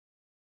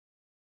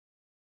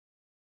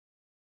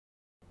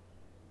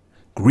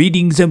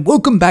Greetings and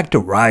welcome back to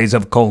Rise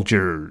of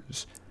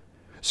Cultures.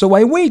 So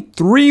I wait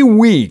 3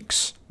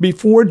 weeks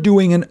before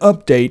doing an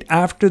update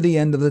after the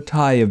end of the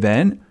Thai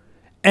event,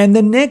 and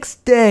the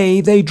next day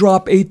they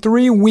drop a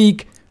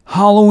 3-week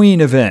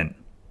Halloween event.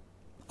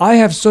 I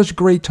have such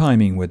great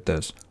timing with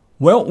this.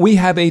 Well, we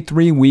have a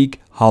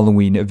 3-week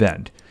Halloween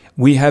event.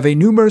 We have a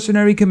new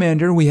mercenary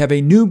commander, we have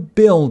a new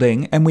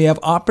building, and we have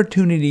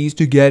opportunities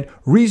to get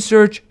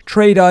research,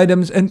 trade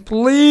items, and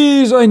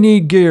please, I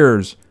need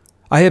gears.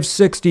 I have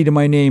 60 to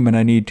my name and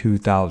I need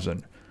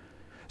 2,000.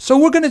 So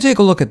we're going to take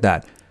a look at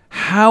that.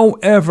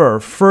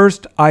 However,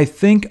 first, I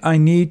think I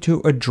need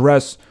to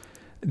address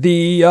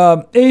the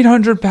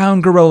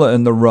 800-pound gorilla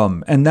in the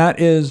room, and that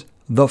is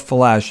the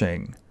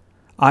flashing.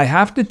 I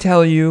have to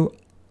tell you,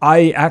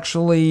 I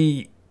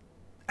actually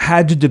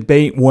had to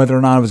debate whether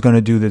or not I was going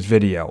to do this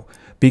video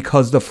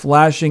because the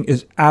flashing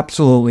is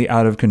absolutely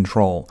out of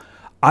control.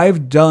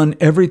 I've done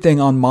everything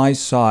on my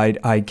side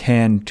I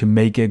can to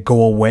make it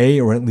go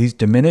away or at least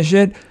diminish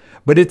it,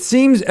 but it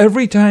seems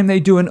every time they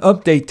do an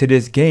update to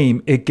this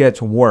game, it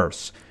gets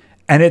worse.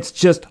 And it's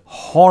just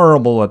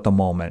horrible at the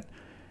moment.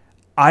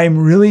 I'm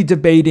really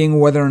debating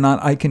whether or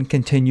not I can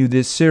continue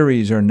this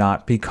series or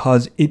not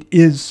because it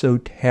is so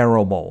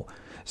terrible.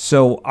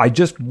 So I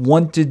just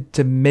wanted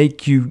to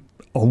make you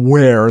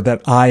aware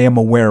that I am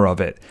aware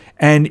of it.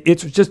 And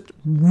it's just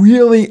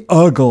really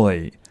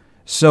ugly.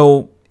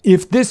 So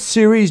if this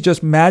series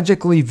just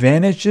magically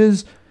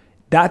vanishes,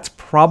 that's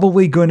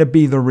probably going to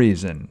be the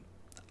reason.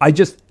 I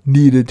just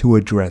needed to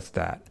address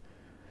that.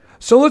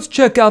 So let's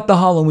check out the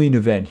Halloween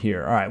event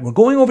here. All right, we're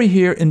going over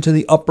here into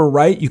the upper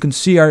right. You can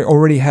see I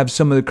already have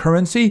some of the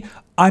currency.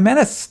 I'm at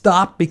a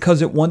stop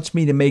because it wants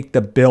me to make the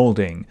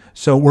building.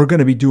 So we're going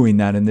to be doing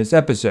that in this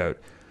episode.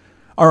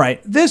 All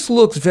right, this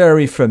looks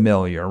very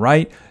familiar,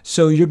 right?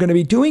 So you're going to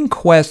be doing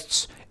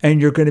quests and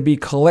you're going to be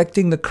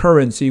collecting the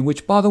currency,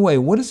 which, by the way,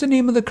 what is the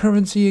name of the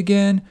currency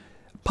again?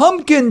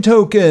 Pumpkin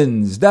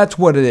tokens. That's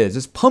what it is.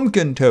 It's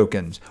pumpkin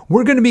tokens.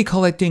 We're going to be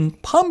collecting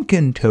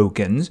pumpkin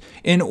tokens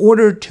in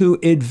order to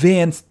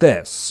advance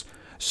this.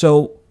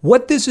 So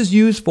what this is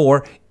used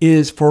for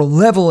is for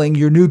leveling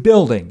your new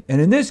building. And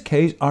in this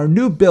case, our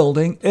new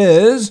building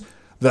is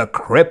the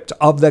Crypt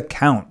of the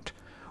Count,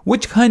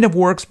 which kind of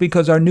works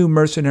because our new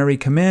mercenary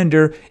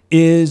commander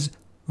is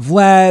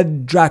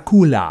Vlad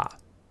Dracula.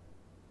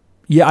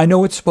 Yeah, I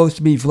know it's supposed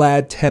to be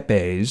Vlad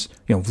Tepes,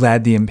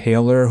 Vlad the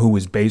Impaler, who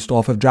was based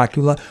off of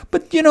Dracula.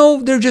 But,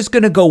 they're just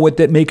going to go with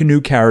it, make a new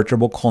character.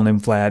 We'll call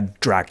him Vlad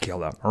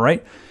Dracula, all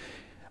right?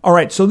 All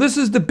right, so this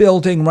is the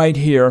building right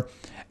here.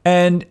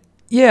 And,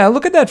 yeah,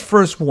 look at that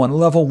first one,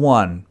 level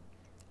 1.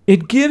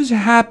 It gives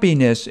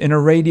happiness in a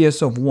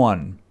radius of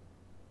 1.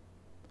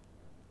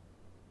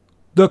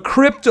 The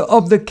Crypt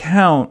of the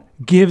Count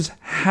gives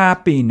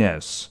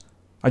happiness.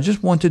 I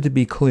just wanted to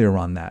be clear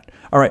on that.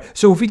 All right,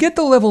 so if we get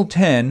to level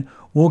 10,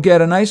 we'll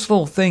get a nice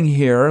little thing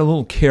here, a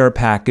little care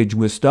package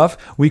with stuff.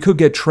 We could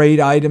get trade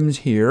items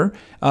here.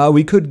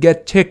 We could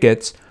get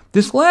tickets.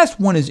 This last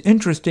one is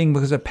interesting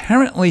because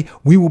apparently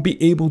we will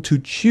be able to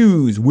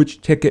choose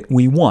which ticket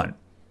we want.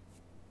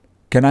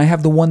 Can I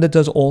have the one that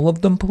does all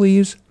of them,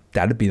 please?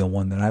 That'd be the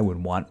one that I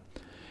would want.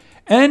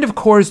 And of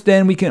course,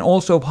 then we can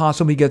also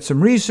possibly get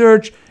some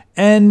research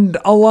and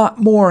a lot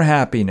more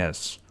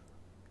happiness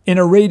in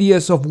a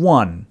radius of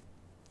 1.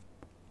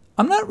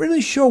 I'm not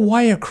really sure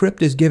why a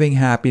crypt is giving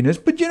happiness,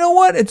 but you know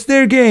what? It's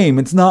their game.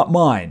 It's not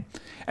mine.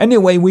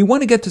 Anyway, we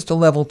want to get this to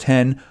level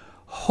 10.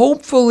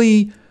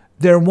 Hopefully,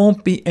 there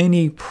won't be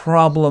any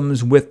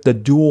problems with the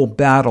dual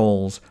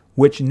battles,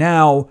 which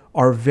now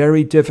are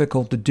very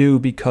difficult to do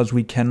because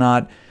we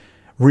cannot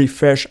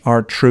refresh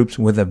our troops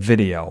with a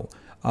video.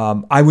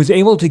 I was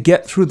able to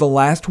get through the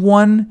last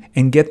one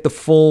and get the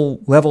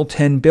full level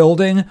 10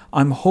 building.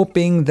 I'm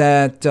hoping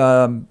that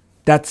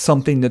that's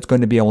something that's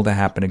going to be able to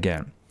happen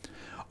again.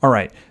 All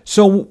right,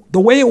 so the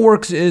way it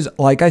works is,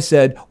 like I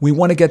said, we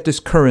want to get this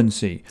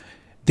currency.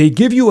 They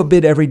give you a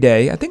bit every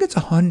day. I think it's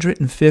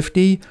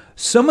 150.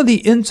 Some of the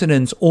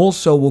incidents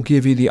also will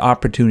give you the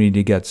opportunity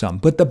to get some.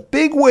 But the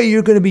big way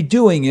you're going to be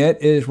doing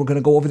it is, we're going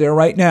to go over there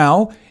right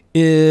now,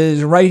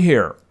 is right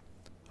here.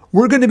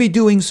 We're going to be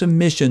doing some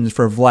missions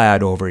for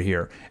Vlad over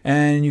here.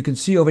 And you can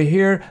see over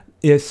here,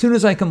 as soon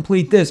as I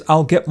complete this,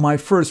 I'll get my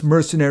first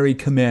mercenary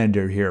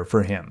commander here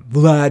for him,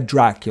 Vlad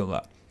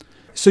Dracula.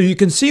 So you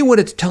can see what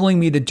it's telling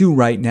me to do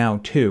right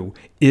now, too,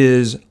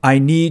 is I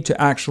need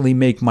to actually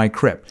make my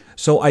crypt.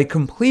 So I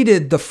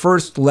completed the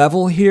first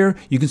level here.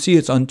 You can see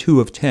it's on 2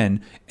 of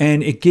 10.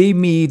 And it gave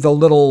me the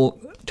little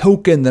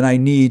token that I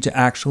need to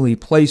actually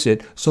place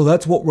it. So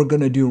that's what we're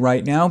going to do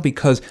right now,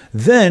 because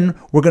then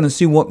we're going to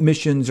see what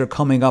missions are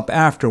coming up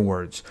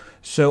afterwards.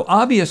 So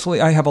obviously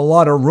I have a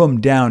lot of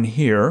room down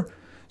here.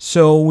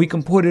 So we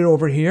can put it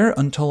over here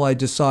until I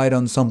decide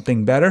on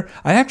something better.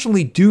 I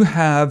actually do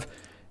have...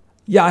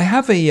 Yeah, I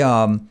have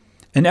an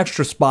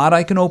extra spot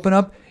I can open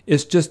up.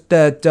 It's just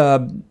that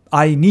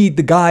I need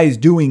the guys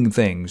doing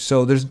things.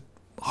 So there's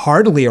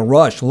hardly a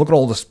rush. Look at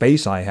all the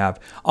space I have.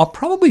 I'll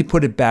probably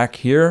put it back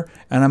here,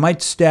 and I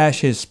might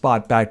stash his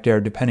spot back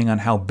there depending on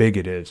how big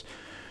it is.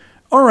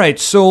 All right,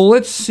 so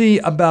let's see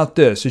about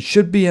this. It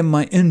should be in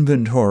my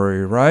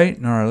inventory, right?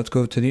 All right, let's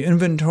go to the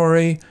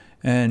inventory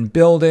and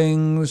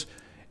buildings.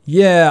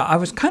 Yeah, I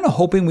was kind of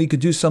hoping we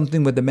could do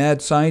something with the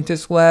Mad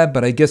Scientist Lab,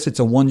 but I guess it's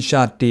a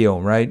one-shot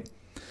deal, right?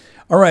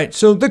 All right,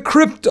 so the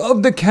Crypt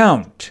of the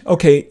Count.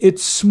 Okay,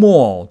 it's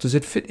small. Does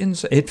it fit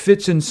inside? It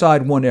fits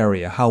inside one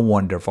area. How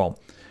wonderful.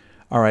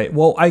 All right,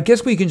 well, I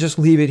guess we can just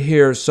leave it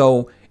here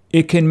so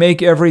it can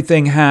make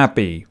everything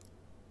happy.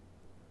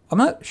 I'm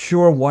not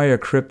sure why a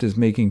crypt is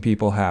making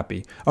people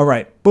happy. All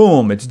right,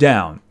 boom, it's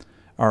down.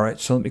 All right,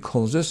 so let me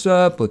close this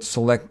up. Let's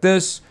select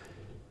this.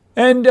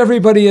 And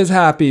everybody is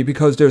happy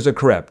because there's a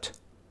crypt.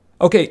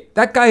 Okay,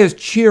 that guy is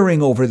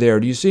cheering over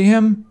there. Do you see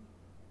him?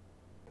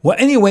 Well,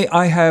 anyway,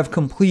 I have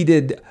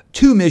completed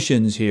 2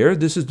 missions here.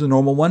 This is the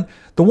normal one.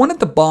 The one at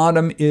the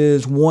bottom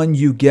is one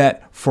you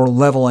get for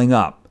leveling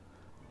up.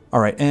 All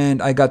right,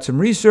 and I got some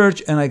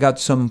research and I got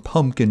some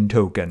pumpkin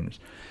tokens.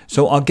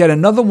 So I'll get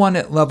another one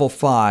at level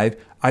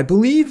 5. I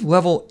believe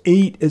level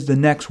 8 is the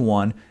next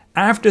one.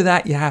 After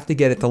that, you have to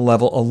get it to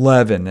level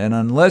 11. And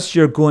unless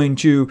you're going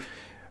to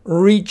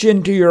reach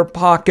into your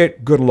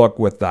pocket, good luck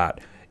with that.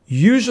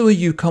 Usually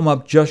you come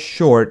up just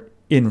short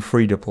in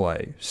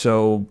free-to-play.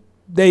 So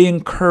they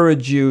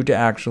encourage you to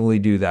actually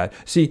do that.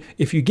 See,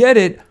 if you get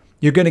it,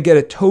 you're going to get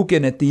a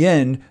token at the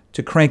end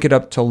to crank it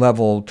up to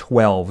level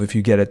 12 if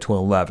you get it to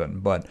 11.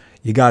 But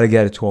you got to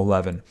get it to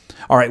 11.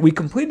 All right, we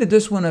completed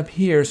this one up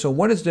here. So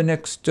what is the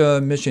next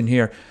mission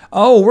here?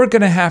 Oh, we're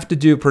going to have to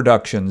do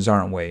productions,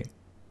 aren't we?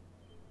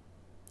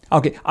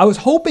 Okay, I was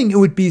hoping it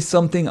would be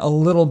something a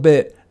little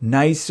bit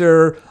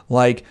nicer,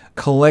 like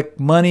collect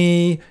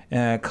money,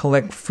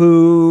 collect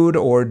food,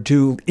 or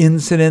do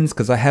incidents,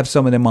 because I have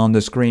some of them on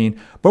the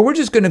screen. But we're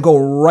just going to go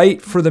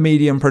right for the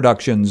medium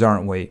productions,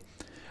 aren't we?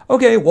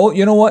 Okay, well,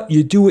 you know what?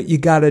 You do what you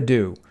got to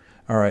do.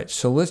 All right,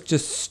 so let's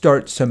just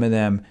start some of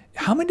them.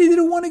 How many did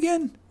it want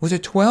again? Was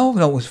it 12?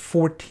 No, it was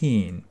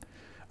 14.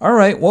 All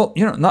right, well,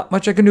 you know, not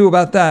much I can do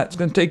about that. It's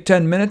going to take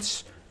 10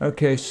 minutes.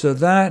 Okay, so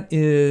that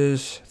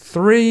is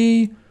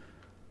 3.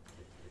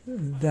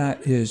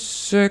 That is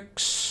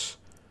 6.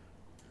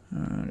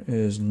 That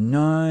is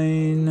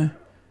 9.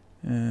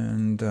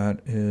 And that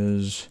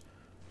is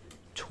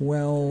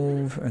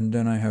 12. And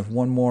then I have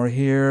one more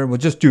here. We'll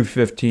just do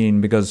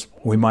 15 because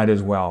we might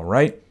as well,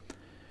 right?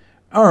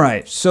 All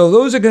right, so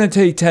those are going to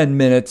take 10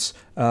 minutes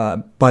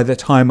by the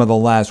time of the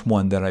last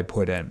one that I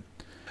put in.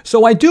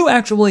 So I do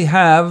actually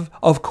have,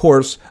 of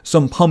course,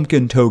 some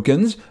pumpkin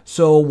tokens.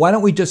 So why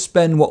don't we just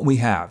spend what we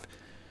have?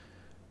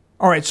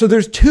 All right, so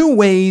there's 2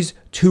 ways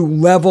to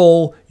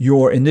level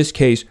your, in this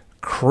case,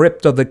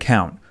 Crypt of the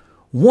Count.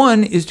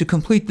 One is to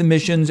complete the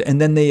missions,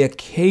 and then they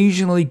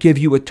occasionally give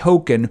you a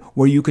token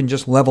where you can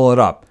just level it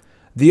up.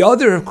 The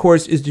other, of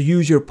course, is to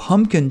use your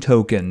pumpkin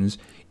tokens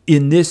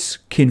in this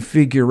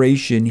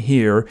configuration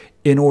here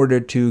in order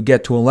to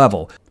get to a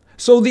level.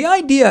 So the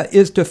idea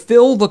is to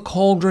fill the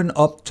cauldron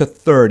up to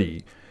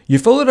 30. You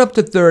fill it up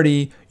to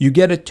 30, you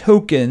get a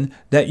token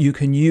that you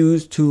can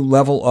use to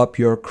level up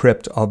your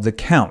Crypt of the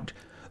Count.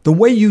 The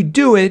way you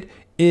do it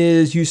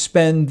is you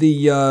spend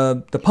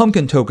the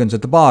pumpkin tokens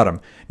at the bottom.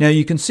 Now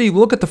you can see,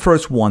 look at the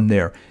first one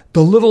there.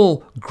 The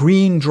little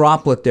green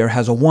droplet there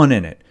has a 1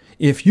 in it.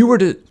 If you were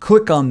to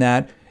click on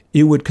that,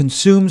 it would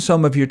consume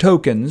some of your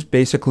tokens,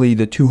 basically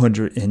the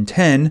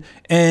 210,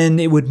 and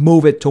it would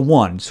move it to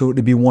 1, so it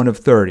would be 1 of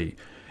 30.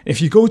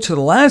 If you go to the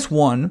last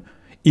one,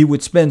 it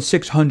would spend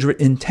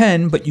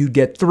 610, but you'd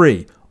get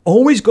 3.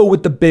 Always go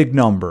with the big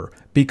number,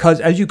 because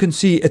as you can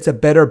see, it's a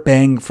better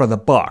bang for the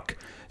buck.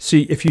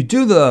 See, if you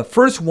do the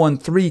first one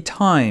 3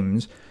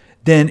 times,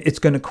 then it's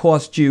going to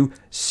cost you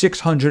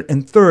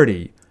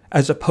 630,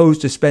 as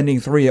opposed to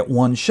spending 3 at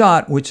one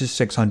shot, which is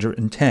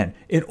 610.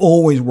 It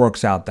always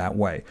works out that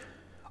way.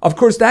 Of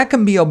course, that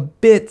can be a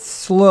bit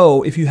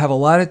slow if you have a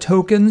lot of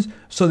tokens,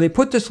 so they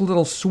put this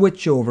little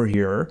switch over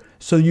here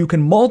so you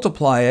can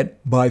multiply it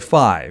by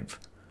 5.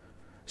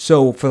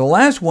 So for the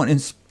last one,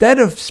 instead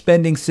of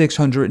spending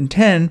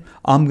 610,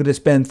 I'm going to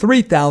spend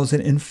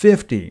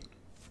 3,050,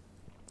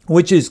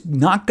 which is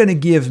not going to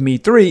give me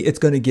 3, it's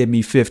going to give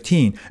me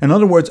 15. In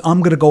other words, I'm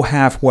going to go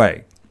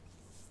halfway.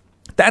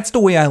 That's the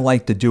way I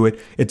like to do it.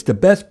 It's the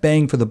best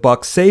bang for the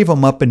buck. Save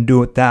them up and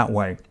do it that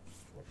way.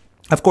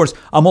 Of course,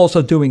 I'm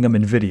also doing them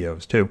in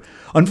videos too.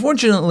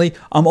 Unfortunately,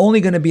 I'm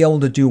only going to be able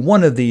to do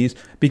one of these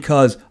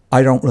because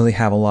I don't really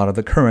have a lot of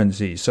the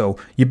currency. So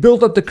you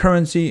build up the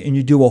currency and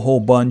you do a whole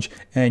bunch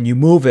and you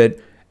move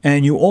it.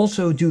 And you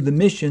also do the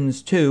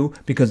missions too,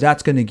 because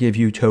that's going to give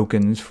you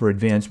tokens for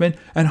advancement.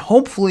 And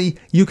hopefully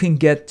you can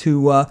get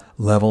to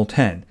level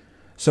 10.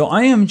 So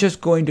I am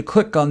just going to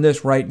click on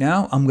this right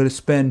now. I'm going to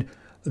spend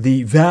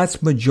the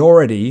vast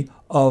majority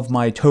of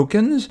my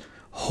tokens.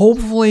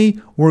 Hopefully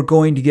we're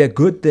going to get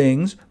good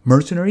things.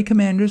 Mercenary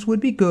commanders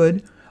would be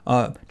good.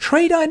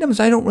 Trade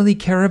items I don't really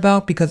care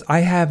about because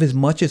I have as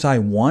much as I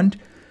want.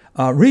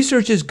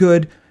 Research is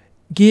good.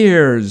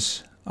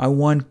 Gears. I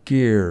want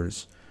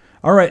gears.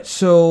 All right,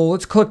 so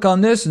let's click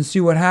on this and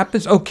see what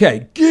happens.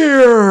 Okay,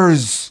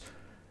 gears.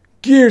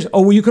 Gears.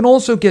 Oh, you can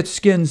also get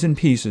skins in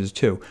pieces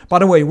too. By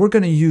the way, we're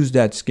going to use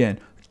that skin.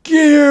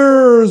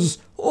 Gears!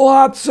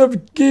 Lots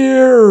of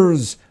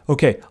gears!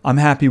 Okay, I'm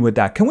happy with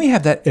that. Can we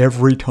have that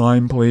every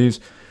time, please?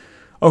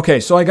 Okay,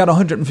 so I got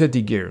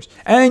 150 gears.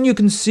 And you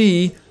can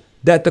see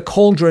that the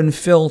cauldron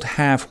filled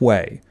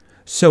halfway.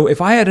 So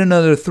if I had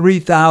another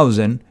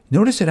 3,000,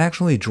 notice it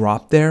actually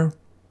dropped there?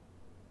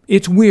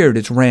 It's weird,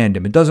 it's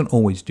random, it doesn't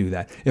always do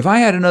that. If I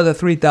had another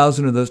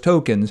 3,000 of those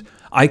tokens,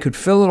 I could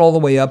fill it all the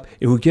way up,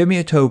 it would give me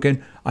a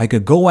token, I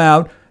could go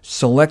out,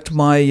 select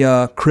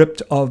my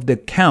crypt of the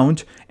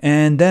count,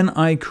 and then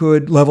I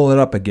could level it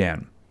up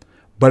again.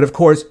 But of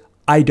course,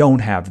 I don't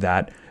have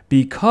that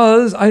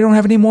because I don't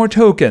have any more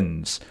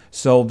tokens.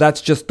 So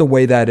that's just the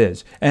way that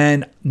is.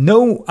 And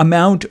no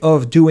amount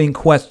of doing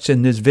quests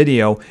in this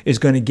video is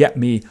going to get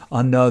me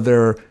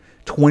another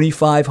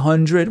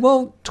 2,500,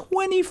 well,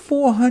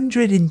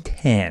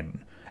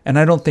 2,410. And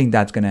I don't think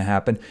that's going to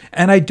happen.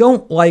 And I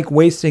don't like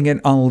wasting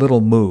it on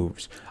little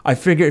moves. I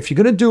figure if you're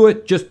going to do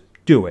it, just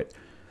do it.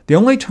 The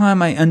only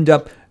time I end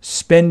up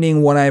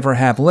spending what I ever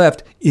have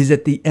left is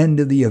at the end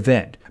of the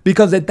event.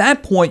 Because at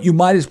that point, you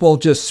might as well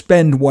just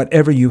spend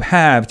whatever you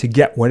have to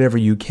get whatever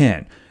you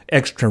can.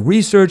 Extra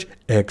research,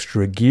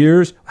 extra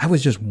gears. That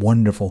was just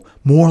wonderful.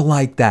 More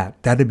like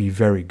that. That'd be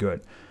very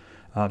good.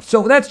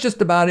 So that's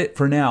just about it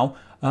for now.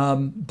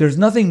 There's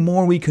nothing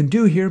more we can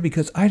do here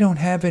because I don't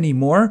have any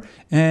more.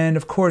 And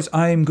of course,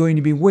 I'm going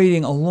to be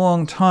waiting a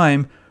long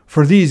time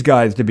for these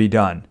guys to be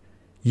done.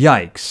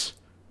 Yikes.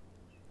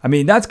 I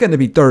mean, that's going to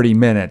be 30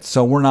 minutes,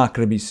 so we're not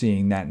going to be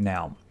seeing that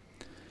now.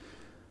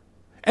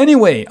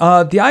 Anyway,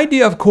 the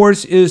idea, of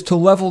course, is to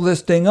level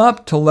this thing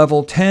up to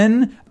level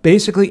 10.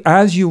 Basically,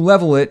 as you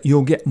level it,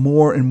 you'll get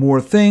more and more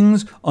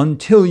things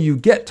until you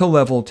get to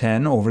level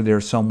 10 over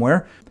there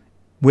somewhere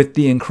with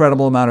the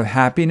incredible amount of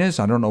happiness.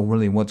 I don't know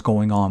really what's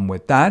going on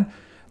with that.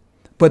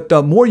 But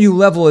the more you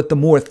level it, the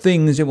more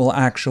things it will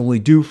actually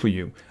do for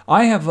you.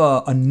 I have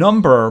a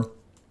number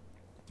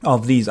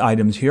of these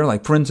items here.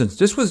 Like, for instance,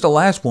 this was the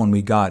last one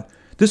we got.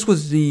 This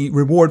was the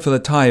reward for the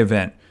tie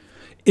event.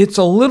 It's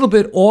a little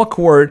bit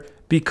awkward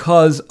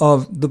because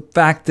of the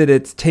fact that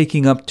it's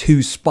taking up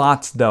 2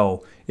 spots,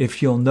 though,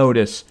 if you'll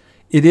notice.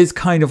 It is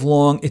kind of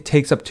long. It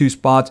takes up 2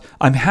 spots.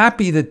 I'm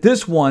happy that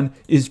this one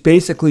is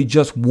basically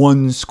just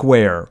 1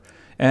 square.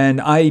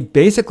 And I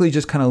basically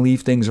just kind of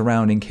leave things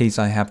around in case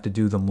I have to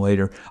do them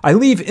later. I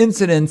leave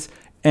incidents,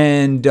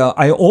 and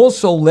I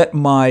also let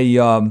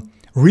my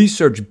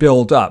research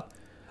build up.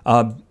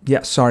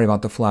 Yeah, sorry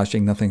about the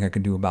flashing. Nothing I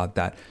can do about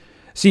that.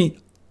 See,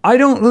 I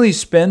don't really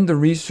spend the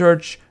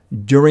research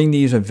during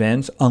these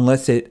events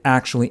unless it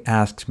actually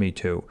asks me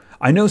to.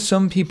 I know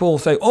some people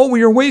say, oh, well,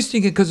 you're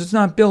wasting it because it's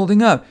not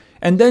building up.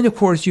 And then, of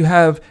course, you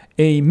have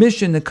a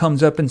mission that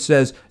comes up and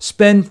says,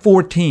 spend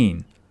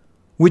 14,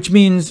 which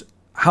means,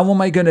 how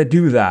am I going to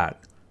do that?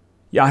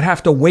 Yeah, I'd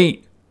have to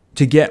wait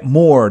to get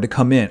more to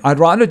come in. I'd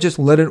rather just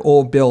let it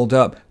all build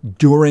up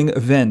during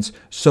events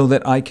so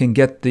that I can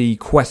get the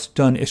quest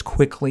done as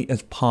quickly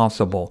as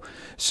possible.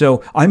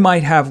 So I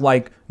might have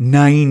like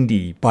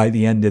 90 by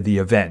the end of the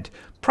event.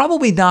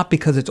 Probably not,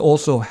 because it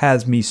also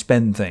has me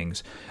spend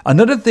things.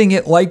 Another thing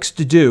it likes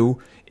to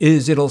do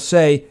is it'll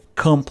say,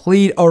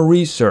 complete a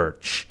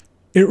research.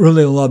 It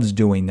really loves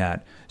doing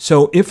that.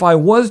 So if I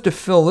was to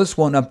fill this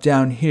one up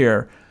down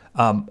here,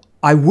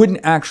 I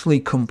wouldn't actually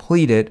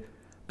complete it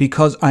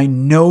because I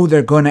know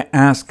they're going to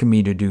ask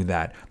me to do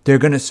that. They're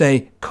going to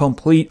say,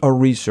 complete a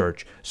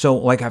research. So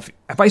like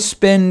if I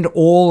spend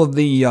all of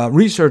the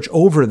research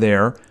over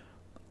there,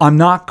 I'm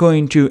not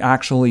going to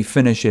actually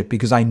finish it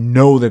because I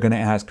know they're going to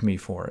ask me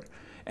for it.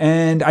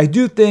 And I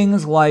do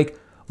things like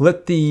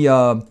let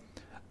the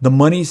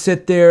money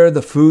sit there,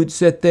 the food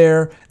sit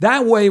there.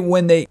 That way,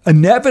 when they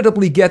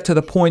inevitably get to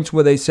the points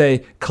where they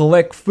say,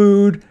 collect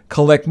food,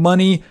 collect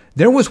money.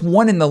 There was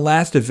one in the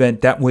last event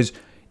that was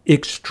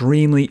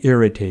extremely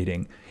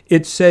irritating.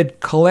 It said,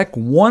 collect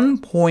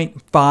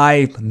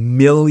 1.5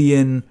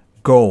 million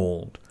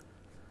gold.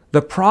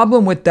 The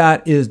problem with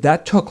that is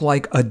that took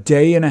like a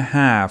day and a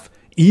half,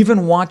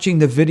 even watching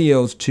the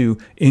videos to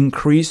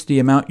increase the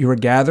amount you were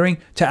gathering,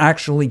 to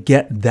actually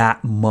get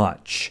that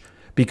much.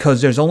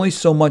 Because there's only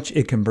so much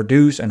it can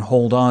produce and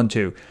hold on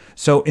to.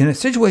 So in a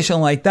situation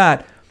like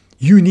that,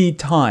 you need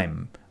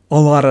time. A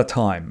lot of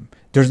time.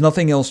 There's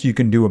nothing else you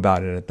can do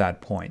about it at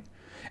that point.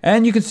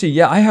 And you can see,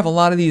 yeah, I have a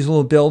lot of these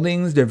little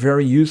buildings. They're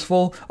very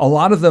useful. A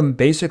lot of them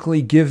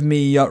basically give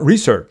me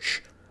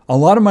research. A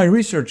lot of my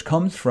research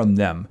comes from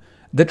them.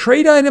 The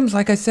trade items,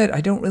 like I said,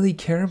 I don't really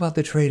care about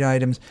the trade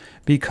items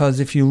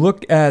because if you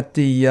look at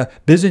the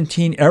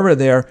Byzantine era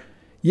there,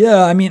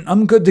 yeah, I mean,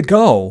 I'm good to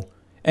go.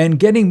 And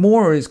getting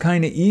more is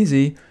kind of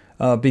easy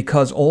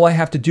because all I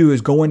have to do is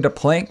go into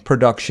plank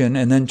production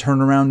and then turn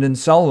around and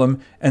sell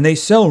them, and they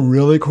sell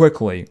really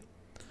quickly.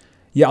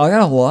 Yeah, I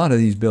got a lot of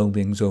these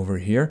buildings over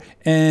here,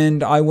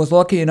 and I was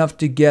lucky enough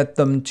to get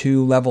them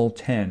to level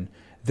 10.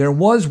 There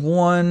was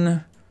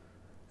one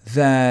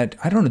that,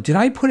 I don't know, did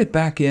I put it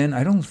back in?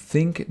 I don't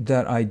think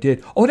that I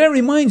did. Oh, that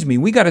reminds me,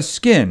 we got a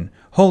skin.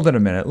 Hold on a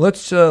minute.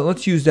 Let's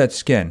use that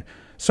skin.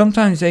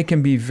 Sometimes they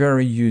can be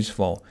very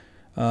useful.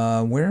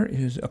 Where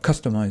is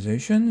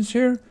customizations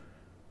here?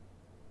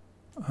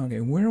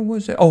 Okay, where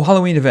was it? Oh,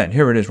 Halloween event.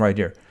 Here it is right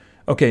here.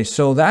 Okay,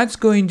 so that's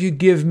going to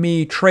give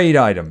me trade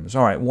items.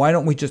 All right, why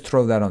don't we just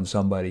throw that on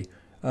somebody?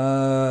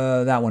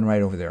 That one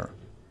right over there.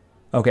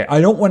 Okay, I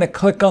don't want to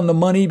click on the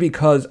money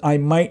because I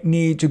might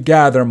need to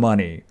gather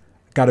money.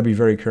 Got to be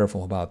very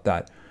careful about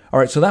that. All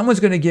right, so that one's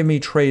going to give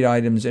me trade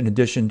items in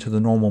addition to the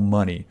normal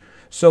money.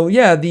 So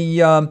yeah, the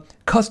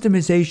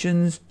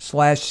customizations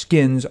 /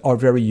 skins are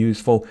very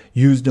useful.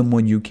 Use them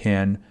when you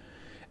can.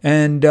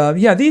 And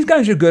yeah, these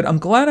guys are good. I'm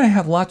glad I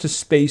have lots of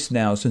space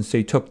now since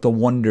they took the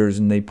wonders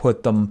and they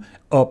put them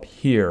up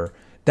here.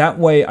 That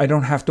way I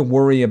don't have to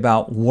worry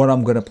about what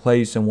I'm going to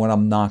place and what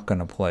I'm not going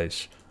to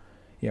place.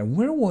 Yeah,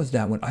 where was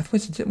that one?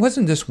 It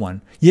wasn't this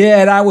one.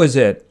 Yeah, that was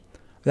it.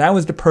 That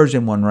was the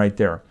Persian one right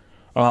there.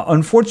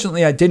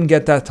 Unfortunately, I didn't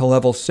get that to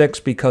level 6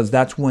 because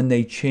that's when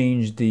they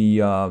changed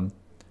the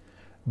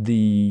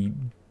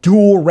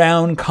dual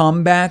round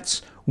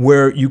combats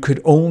where you could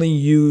only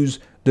use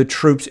the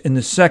troops in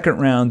the second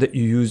round that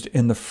you used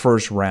in the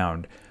first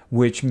round,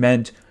 which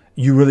meant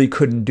you really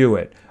couldn't do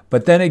it.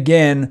 But then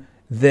again,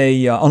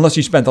 they unless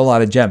you spent a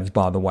lot of gems,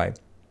 by the way.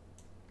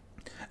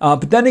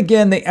 But then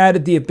again, they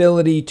added the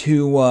ability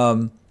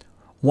to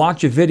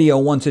watch a video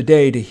once a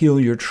day to heal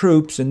your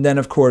troops. And then,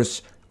 of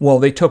course, well,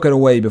 they took it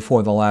away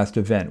before the last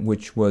event,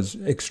 which was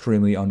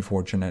extremely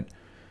unfortunate.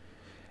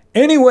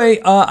 Anyway,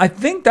 I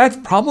think that's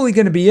probably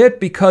going to be it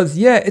because,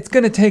 yeah, it's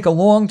going to take a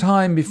long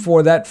time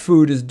before that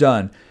food is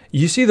done.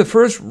 You see the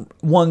first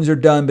ones are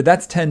done, but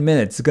that's 10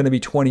 minutes. It's going to be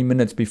 20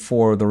 minutes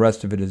before the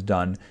rest of it is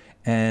done.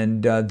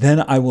 And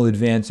then I will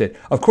advance it.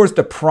 Of course,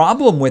 the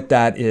problem with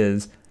that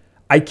is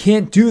I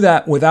can't do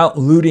that without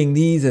looting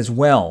these as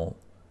well.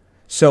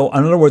 So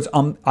in other words,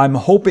 I'm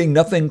hoping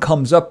nothing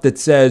comes up that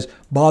says,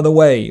 by the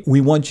way, we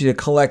want you to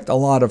collect a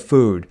lot of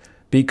food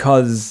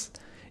because,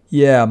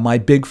 yeah, my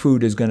big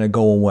food is going to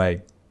go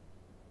away.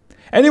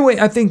 Anyway,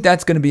 I think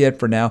that's going to be it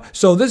for now.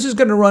 So this is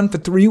going to run for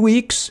 3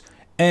 weeks.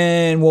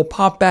 And we'll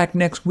pop back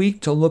next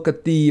week to look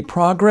at the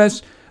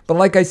progress. But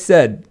like I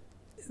said,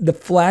 the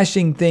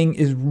flashing thing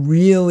is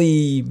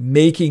really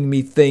making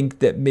me think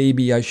that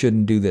maybe I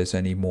shouldn't do this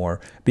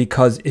anymore.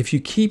 Because if you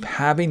keep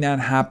having that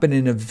happen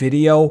in a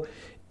video,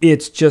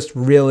 it's just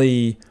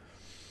really,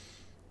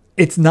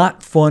 it's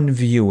not fun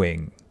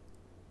viewing.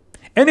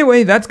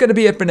 Anyway, that's going to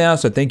be it for now.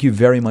 So thank you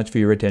very much for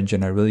your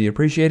attention. I really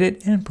appreciate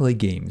it. And play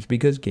games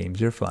because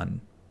games are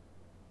fun.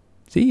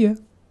 See ya.